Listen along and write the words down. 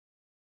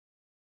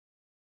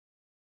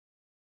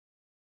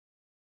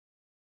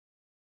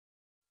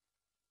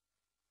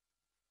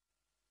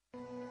My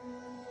name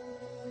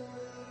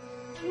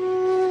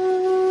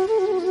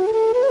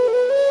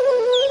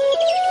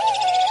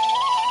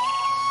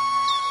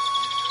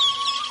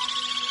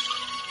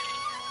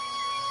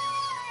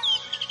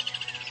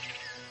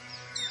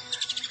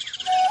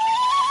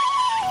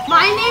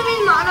is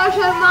Manav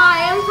Sharma.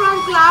 I am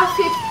from class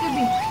 6th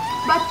B.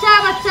 बच्चा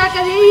बच्चा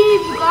करे ही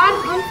पुकार,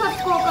 हम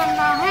सबको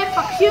करना है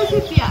पक्षियों से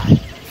प्यार।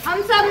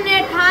 हम सब ने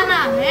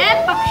ठाना है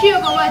पक्षियों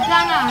को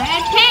बचाना है।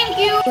 Thank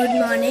you. Good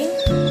morning.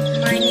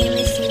 My name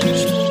is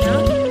Sheena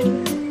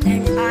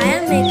and I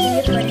am making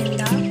a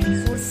parinda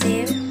for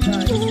save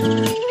birds.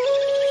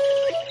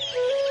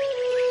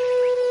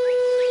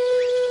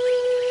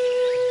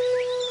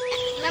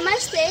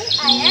 Namaste.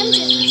 I am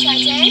Janisha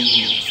Jain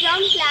from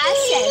class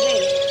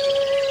 7.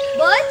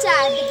 Birds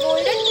are the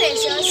golden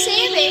treasure,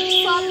 save it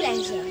for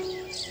pleasure.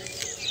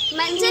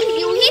 मंजिल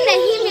यूं ही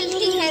नहीं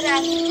मिलती है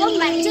राही को,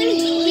 मंजिल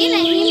यूं ही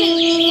नहीं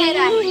मिलती है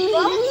राही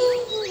को।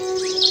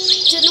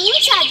 जुनून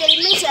सा दिल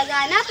में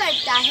जगाना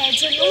पड़ता है,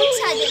 जुनून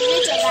सा दिल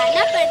में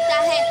जगाना पड़ता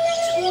है।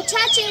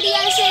 पूछा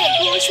चिड़िया से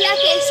घोंसला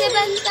कैसे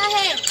बनता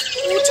है,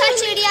 पूछा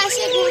चिड़िया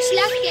से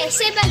घोंसला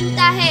कैसे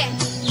बनता है।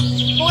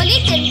 बोली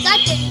तिनका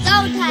तिनका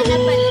उठाना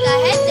पड़ता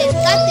है,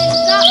 तिनका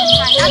तिनका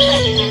उठाना पड़ता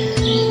है।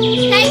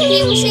 Thank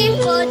you,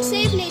 save birds,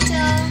 save nature.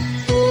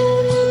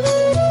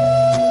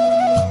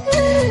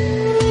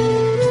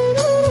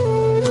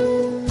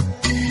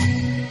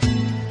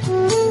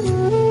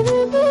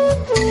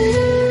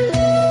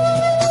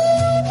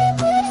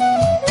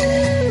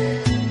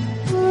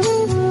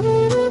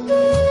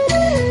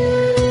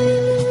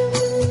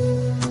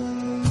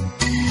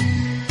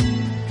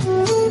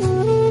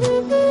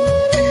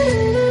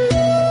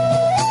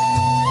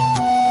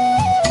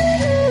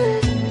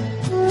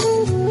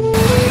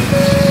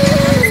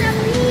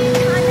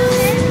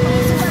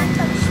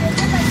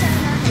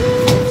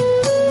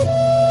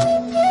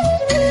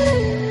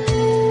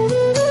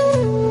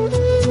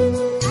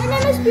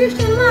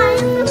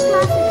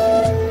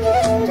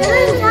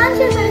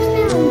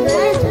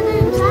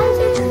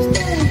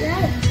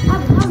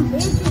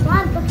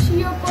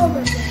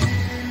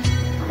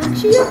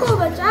 पक्षियों को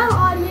बचाओ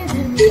और ये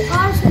धरती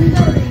और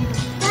सुंदर बने।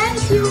 Thank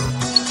you.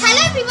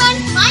 Hello everyone,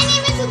 my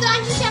name is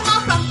Sudhanshu Sharma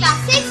from class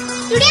 6.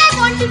 Today I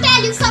want to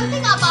tell you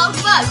something about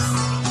birds.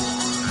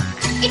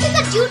 It is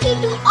a duty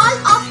to all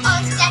of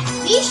us that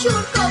we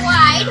should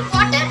provide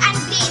water and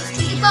grains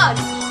to the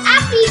birds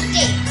every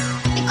day,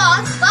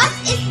 because birds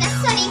is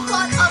necessary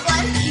for our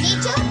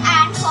nature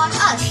and for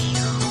us.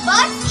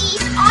 Birds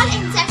eat all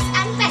insects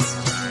and pests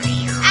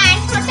and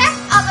protect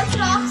our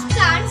crops,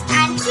 plants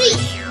and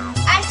trees.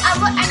 And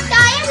our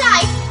entire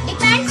life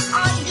depends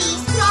on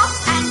these crops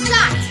and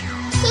plants.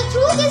 So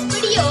through this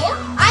video,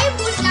 I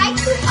would like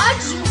to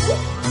urge you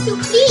to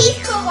please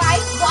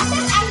provide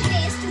water and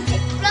grains to the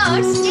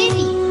birds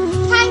daily.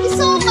 Thank you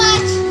so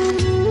much.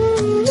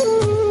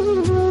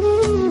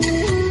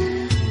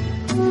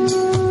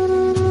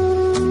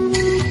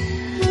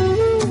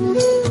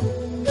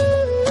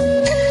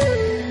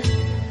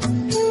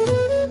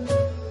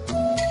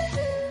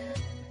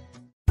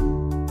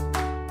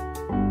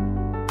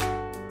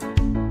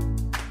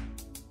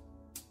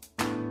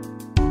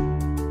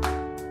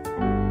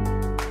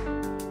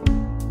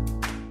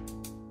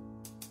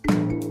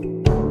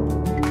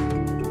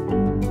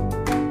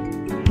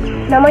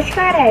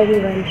 नमस्कार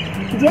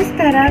everyone. जिस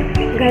तरह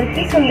घर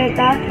की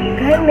सुंदरता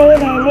घर में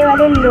रहने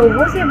वाले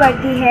लोगों से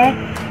बढ़ती है,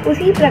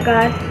 उसी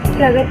प्रकार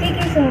प्रकृति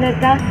की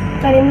सुंदरता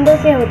परिंदों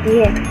से होती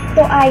है।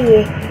 तो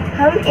आइए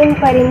हम इन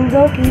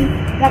परिंदों की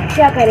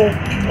रक्षा करें,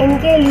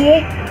 इनके लिए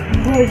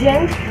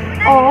भोजन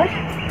और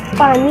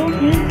पानी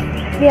की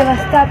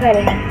व्यवस्था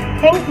करें।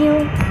 Thank you.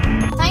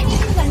 My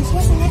name is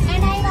Anshya Singh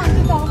and I want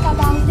to talk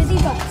about the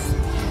birds.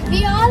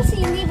 We all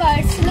see the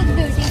birds look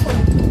beautiful,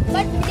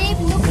 but they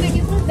look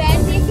beautiful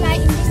when they fly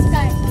in the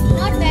sky,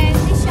 not when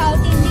they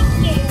shout in the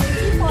cage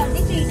for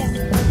the freedom.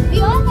 We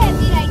all have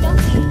the right of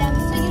freedom,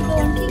 so you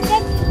don't think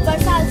that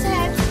birds also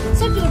have.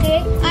 So today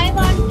I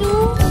want to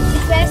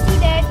request you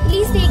that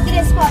please take the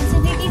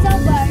responsibilities of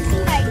birds to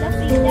right of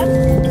freedom.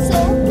 So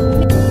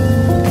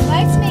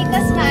birds make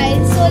us smile,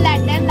 so let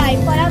them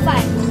live for a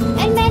while.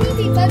 And many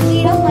people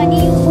greed of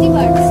money use the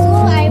birds. So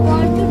I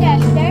want to tell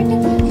you that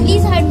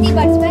please hunt the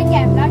birds by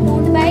camera,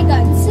 don't by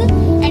guns.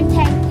 And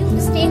thank you.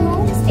 Stay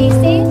home, stay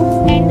safe,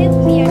 and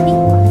wear the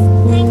mask.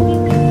 Thank you.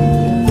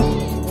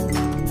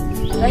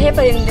 रहे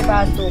परिंदे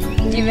पास तो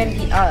जीवन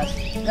की आस,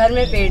 घर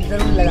में पेड़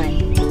जरूर लगाएं।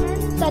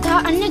 तथा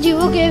अन्य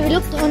जीवों के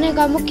विलुप्त होने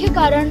का मुख्य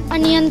कारण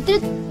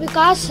अनियंत्रित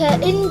विकास है।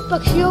 इन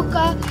पक्षियों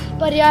का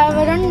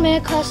पर्यावरण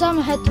में खासा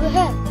महत्व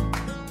है।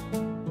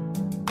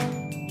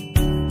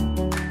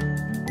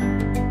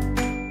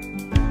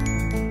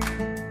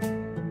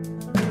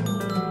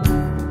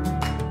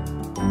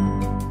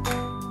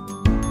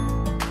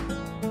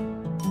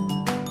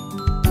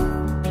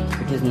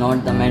 It is not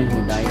the men who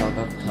die out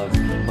of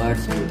thirst,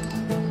 birds do.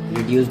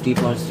 Reduce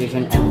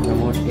deforestation and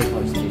promote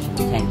afforestation.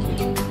 Thank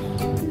you.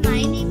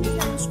 My name is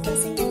Anushka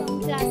Singh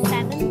from class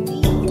 7B.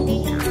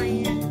 Today I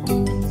am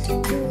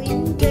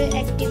doing the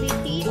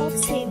activity of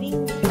saving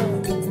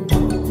birds.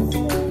 So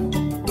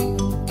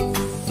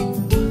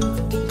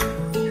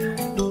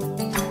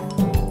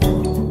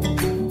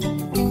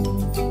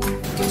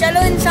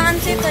चलो इंसान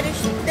से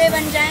फरिश्ते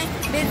बन जाएं,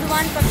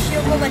 बेजुबान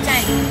पक्षियों को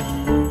बचाएं।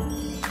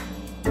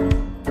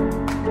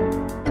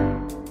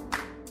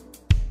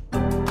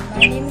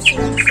 My name is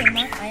Suraj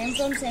Sharma. I am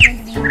from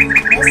 7th B.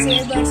 मैं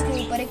सेव बर्ड्स के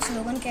ऊपर एक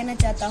स्लोगन कहना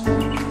चाहता हूँ।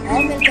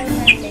 आओ मिलकर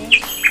ध्यान दें,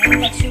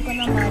 हम पक्षियों को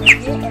न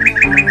मारेंगे और न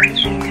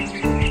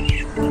मारेंगे।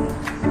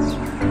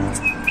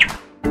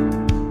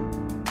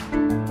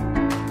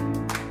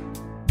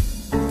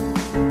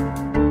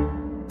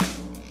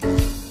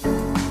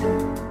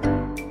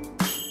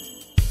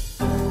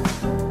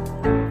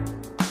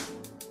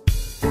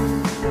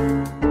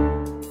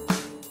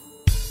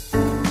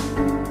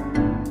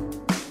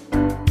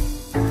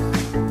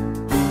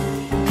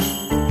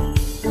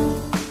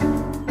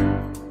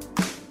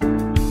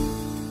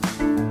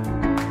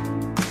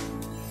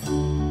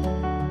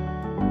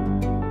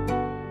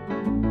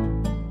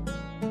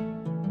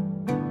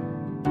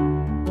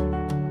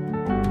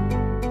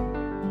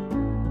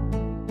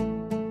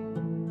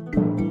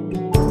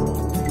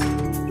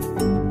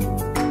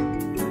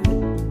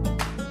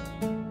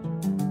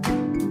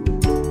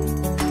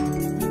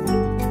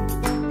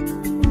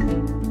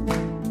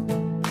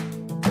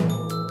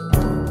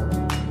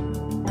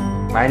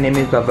 My name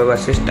is Baba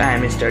Vasishtha. I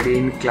am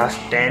studying class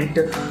 10th.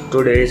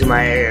 Today's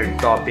my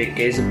topic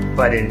is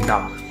parinda.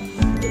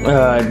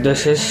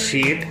 This is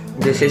sheet,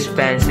 this is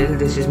pencil,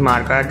 this is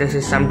marker, this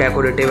is some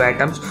decorative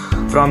items.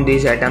 From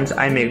these items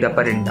I make the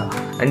parinda,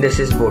 and this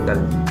is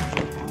bottle.